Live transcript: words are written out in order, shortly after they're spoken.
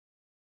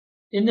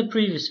In the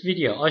previous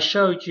video, I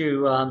showed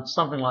you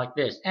something like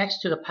this: x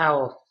to the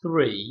power of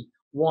 3,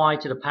 y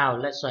to the power,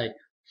 let's say,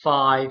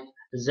 5,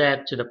 z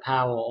to the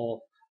power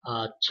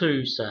of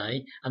 2,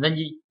 say, and then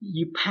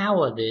you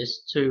power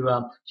this to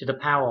the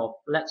power of,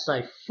 let's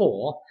say,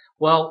 4.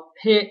 Well,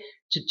 here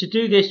to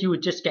do this, you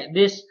would just get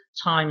this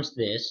times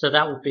this, so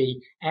that would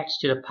be x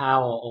to the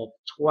power of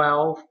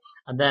 12,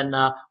 and then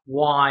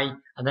y,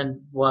 and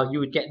then, well, you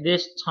would get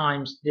this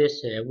times this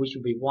here, which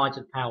would be y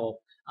to the power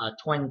of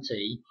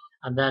 20.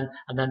 And then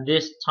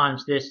this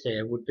times this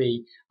here would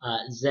be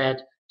z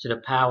to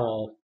the power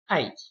of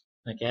 8.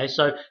 Okay,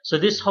 so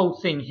this whole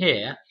thing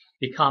here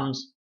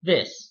becomes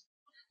this.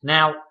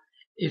 Now,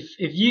 if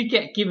you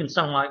get given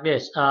something like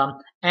this,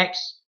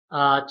 x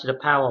to the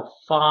power of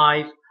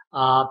 5,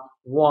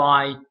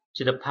 y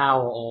to the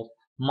power of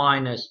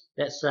minus,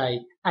 let's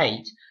say,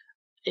 8,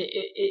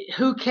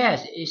 who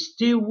cares? It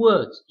still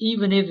works,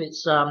 even if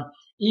it's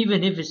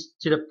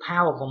to the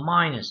power of a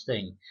minus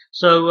thing.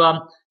 So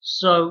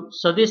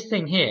this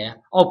thing here.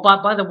 Oh,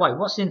 by the way,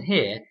 what's in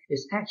here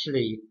is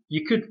actually,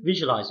 you could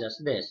visualize it as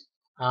this: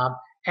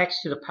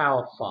 x to the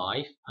power of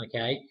 5,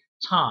 okay,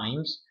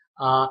 times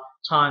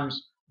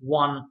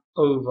 1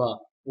 over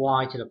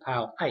y to the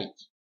power of 8.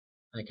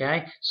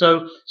 Okay,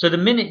 so the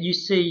minute you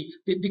see,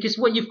 because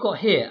what you've got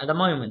here at the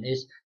moment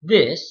is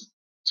this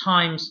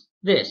times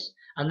this,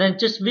 and then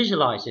just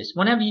visualize this.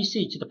 Whenever you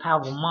see to the power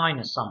of a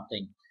minus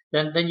something,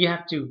 then you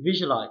have to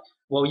visualize.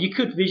 Well, you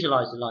could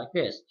visualize it like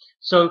this.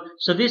 So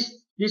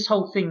this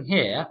whole thing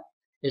here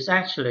is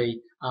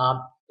actually,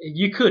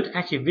 you could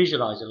actually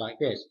visualize it like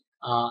this: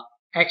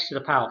 x to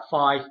the power of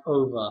 5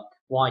 over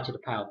y to the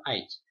power of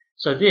 8.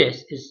 So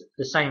this is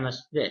the same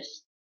as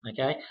this.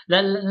 Okay,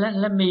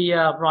 let me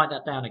write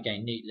that down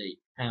again neatly.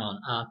 Hang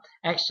on.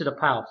 X to the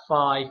power of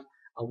 5,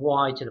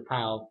 y to the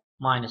power of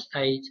minus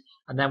 8,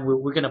 and then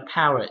we're going to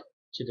power it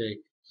to the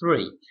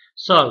 3.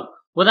 So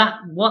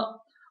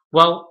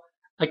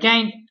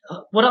again,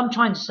 what I'm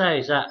trying to say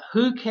is that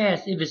who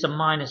cares if it's a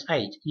minus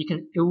 8?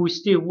 It will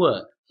still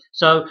work.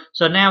 So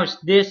now it's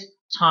this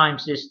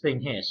times this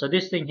thing here. So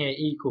this thing here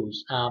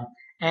equals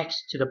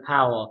x to the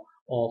power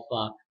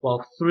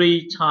of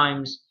 3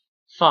 times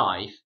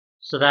 5.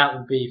 So that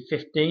would be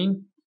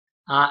 15,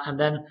 and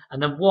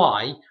then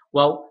y.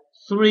 Well,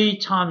 3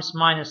 times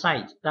minus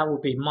 8. That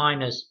would be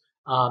minus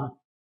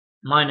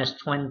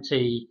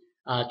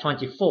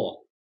 24.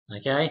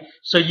 Okay,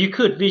 so you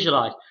could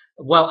visualize.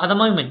 Well, at the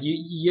moment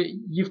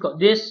you've got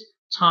this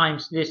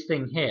times this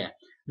thing here.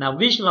 Now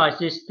visualize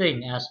this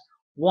thing as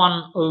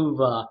 1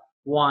 over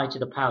y to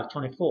the power of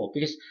 24,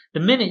 because the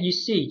minute you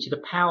see to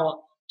the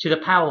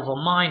power of a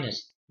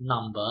minus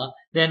number,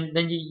 then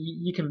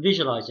you can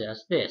visualize it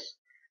as this.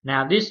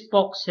 Now this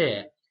box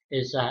here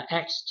is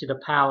x to the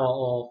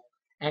power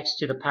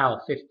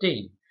of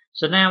 15.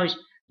 So now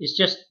it's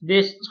just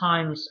this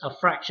times a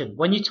fraction.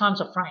 When you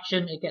times a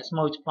fraction, it gets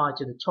multiplied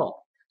to the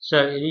top. So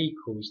it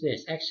equals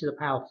this: x to the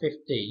power of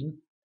 15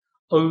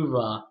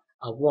 over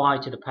y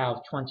to the power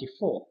of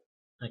 24.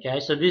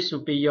 Okay, so this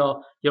would be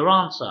your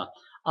answer.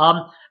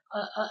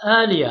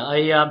 Earlier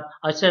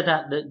I said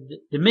that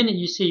the minute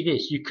you see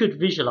this, you could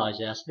visualize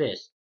it as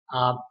this: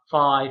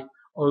 5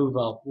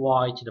 over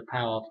y to the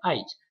power of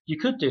 8. You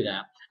could do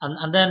that,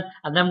 and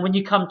then when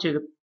you come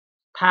to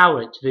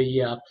power it to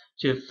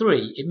the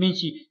 3, it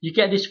means you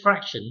get this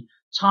fraction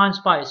times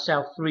by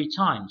itself 3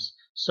 times.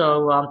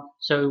 So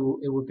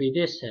it would be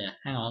this here.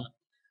 Hang on.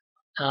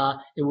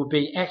 It would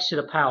be x to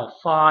the power of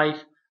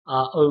 5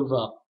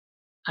 over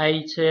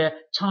 8 here,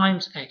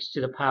 times x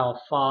to the power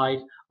of 5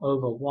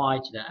 over y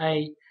to the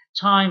 8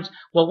 times.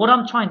 Well, what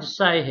I'm trying to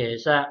say here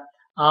is that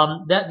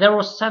there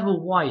are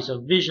several ways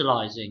of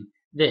visualizing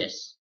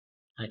this.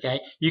 Okay,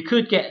 you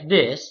could get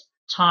this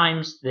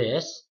times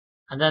this,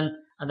 and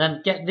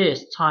then get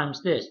this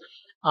times this,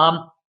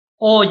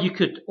 or you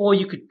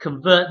could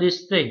convert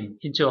this thing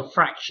into a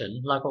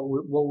fraction, like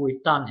what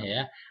we've done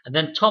here, and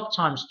then top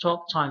times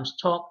top times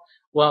top.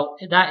 Well,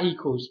 that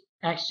equals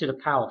x to the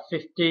power of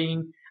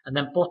 15, and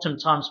then bottom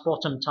times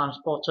bottom times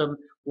bottom,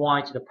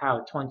 y to the power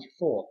of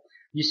 24.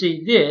 You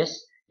see,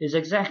 this is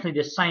exactly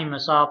the same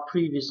as our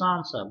previous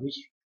answer,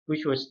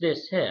 which was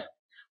this here.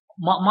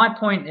 My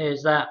point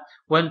is that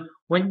when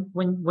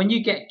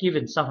you get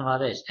given something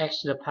like this,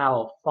 x to the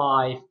power of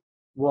 5,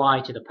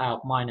 y to the power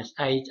of minus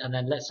 8, and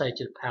then let's say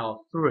to the power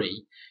of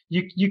 3,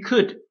 you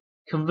could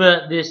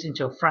convert this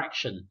into a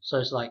fraction. So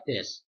it's like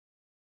this: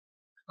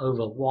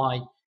 over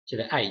y to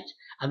the 8,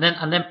 and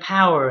then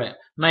power it.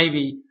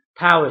 Maybe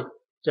power it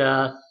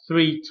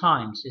 3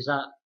 times.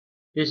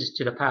 This is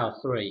to the power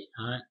of 3.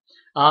 All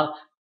right.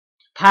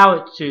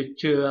 Power it to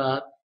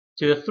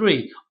the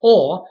 3,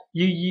 or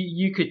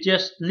you could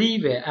just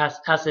leave it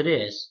as it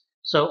is.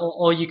 So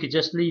or you could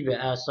just leave it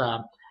as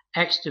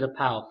x to the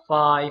power of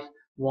 5,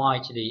 y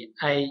to the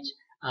 8,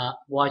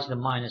 y to the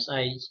minus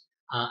 8,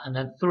 and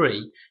then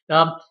 3.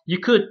 You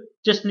could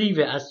just leave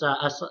it as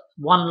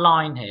one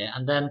line here,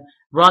 and then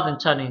rather than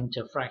turning it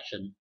into a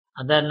fraction,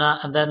 and then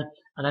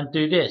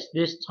do this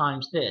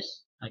times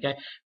this. Okay,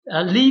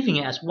 leaving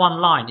it as one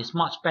line is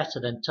much better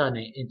than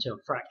turning it into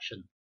a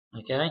fraction.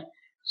 Okay,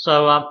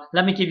 so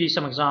let me give you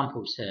some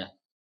examples here.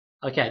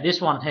 Okay, this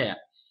one here.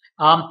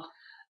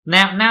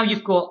 Now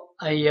you've got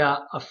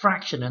a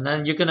fraction, and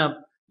then you're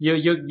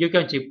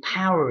going to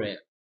power it.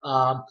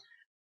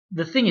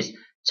 The thing is,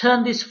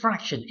 turn this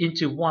fraction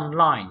into one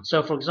line.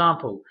 So, for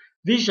example,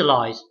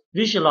 visualize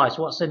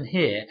what's in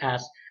here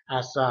as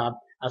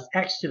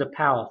x to the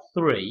power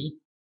 3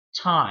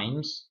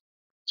 times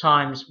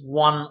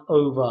 1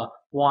 over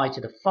y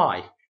to the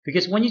 5.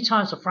 Because when you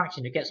times a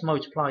fraction, it gets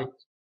multiplied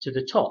to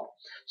the top.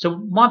 So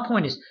my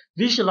point is,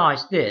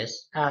 visualize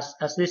this as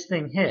this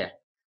thing here.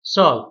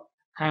 So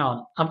hang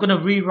on, I'm going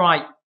to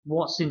rewrite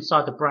what's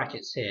inside the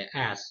brackets here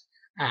as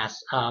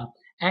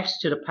x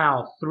to the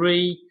power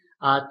 3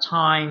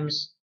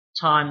 times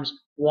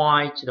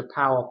y to the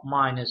power of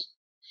minus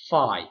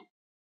 5.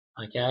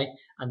 Okay,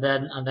 and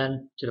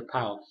then to the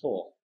power of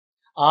 4.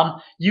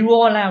 You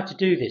are allowed to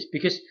do this,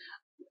 because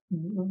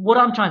what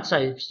I'm trying to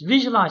say is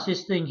visualize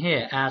this thing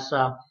here as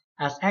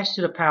x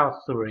to the power of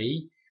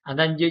 3, and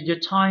then you're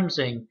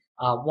timesing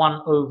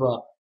 1 over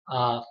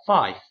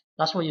 5.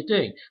 That's what you're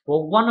doing.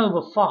 Well, 1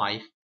 over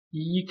 5,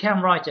 you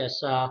can write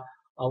as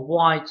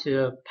y to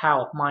the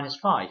power of minus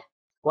 5.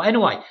 Well,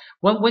 anyway,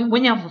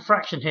 when you have a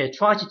fraction here,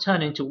 try to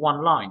turn it into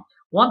one line.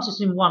 Once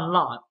it's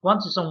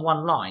on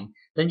one line,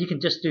 then you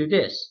can just do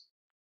this.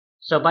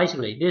 So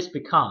basically, this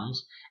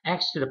becomes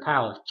x to the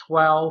power of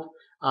 12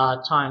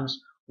 times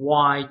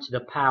y to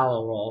the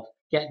power of,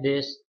 get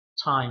this,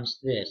 times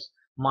this,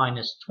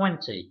 minus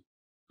 20.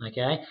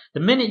 Okay. The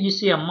minute you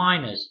see a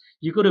minus,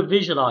 you've got to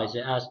visualize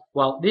it as,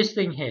 well, this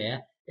thing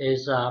here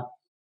is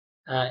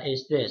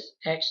this,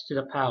 x to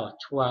the power of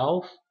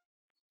 12.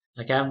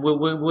 Okay, and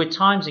we're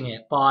timesing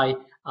it by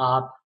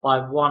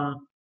 1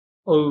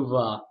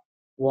 over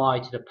y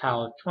to the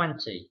power of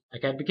 20.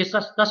 Okay, because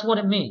that's what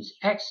it means.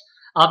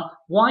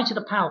 Y to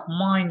the power of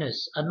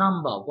minus a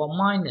number. Well,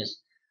 minus,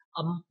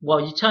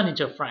 well, you turn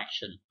into a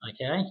fraction.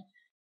 Okay,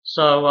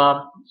 so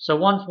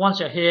once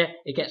you're here,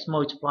 it gets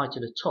multiplied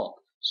to the top.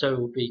 So it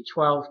will be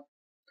 12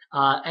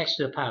 x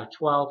to the power of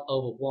 12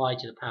 over y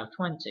to the power of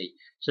 20.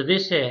 So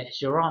this here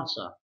is your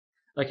answer.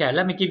 Okay,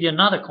 let me give you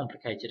another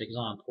complicated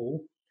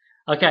example.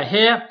 Okay,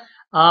 here,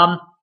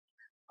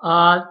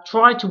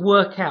 try to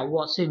work out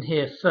what's in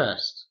here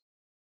first.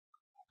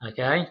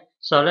 Okay,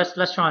 so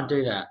let's try and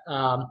do that.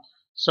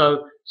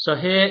 So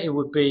here it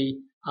would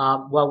be,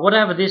 well,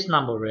 whatever this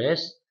number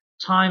is,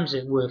 times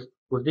it with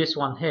this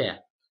one here.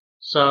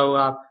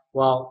 So,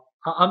 well,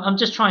 I'm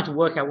just trying to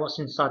work out what's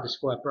inside the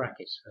square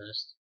brackets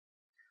first.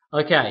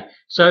 Okay,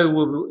 so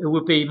it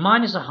would be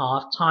minus a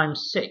half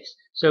times 6.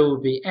 So it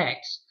would be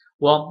x.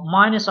 Well,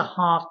 minus a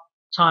half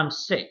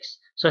times 6.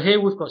 So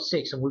here we've got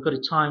 6, and we've got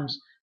to times,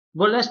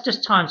 well, let's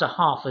just times a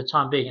half for the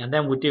time being, and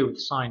then we'll deal with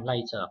the sign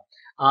later.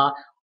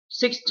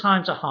 6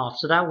 times a half,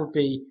 so that would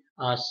be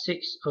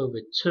 6 over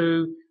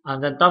 2,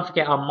 and then don't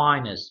forget our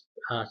minus.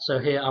 So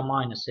here, our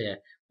minus here.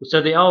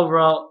 So the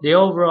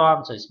overall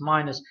answer is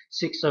minus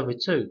 6 over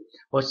 2.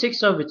 Well,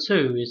 6 over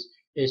 2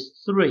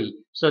 is 3,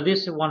 so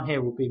this one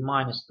here will be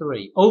minus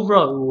 3.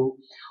 Overall,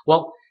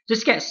 well,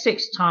 just get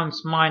 6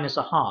 times minus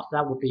a half.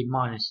 That would be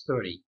minus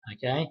 3.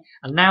 Okay,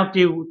 and now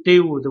deal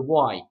with the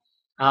y.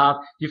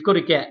 You've got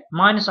to get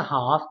minus a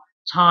half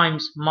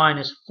times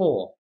minus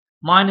 4.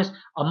 Minus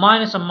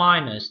a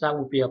minus, that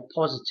would be a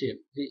positive.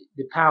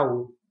 The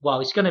power,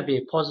 well, it's going to be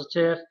a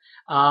positive.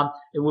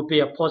 It would be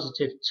a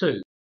positive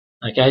 2.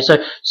 Okay, so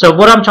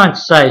what I'm trying to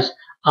say is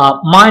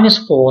minus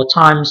 4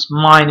 times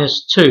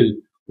minus 2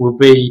 will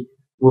be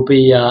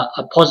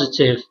a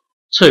positive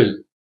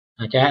 2.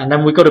 Okay, and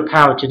then we've got to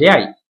power to the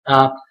 8.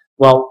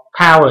 Well,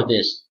 power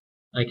this.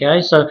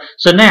 Okay, so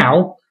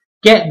now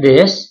get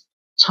this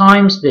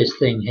times this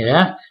thing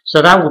here.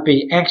 So that would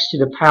be x to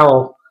the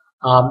power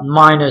of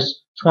minus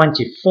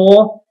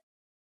 24,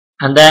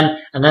 and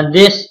then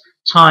this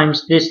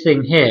times this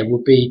thing here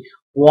would be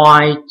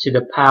y to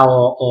the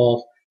power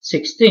of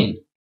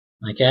 16.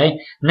 Okay,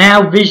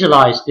 now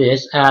visualize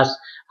this as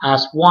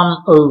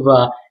 1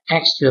 over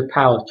x to the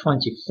power of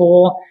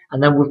 24,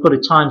 and then we've got to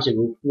times it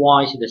with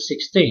y to the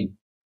 16.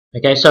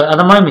 Okay, so at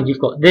the moment you've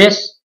got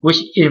this,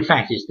 which in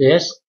fact is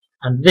this,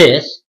 and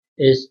this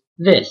is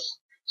this.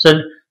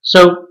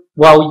 So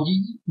well,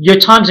 you're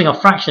timesing a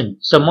fraction,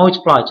 so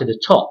multiply it to the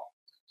top.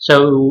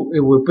 So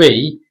it would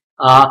be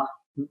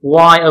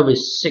y over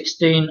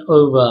 16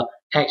 over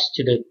x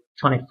to the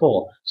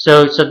 24.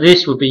 So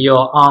this would be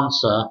your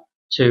answer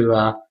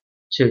to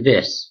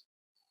this.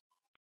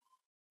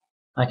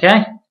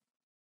 Okay.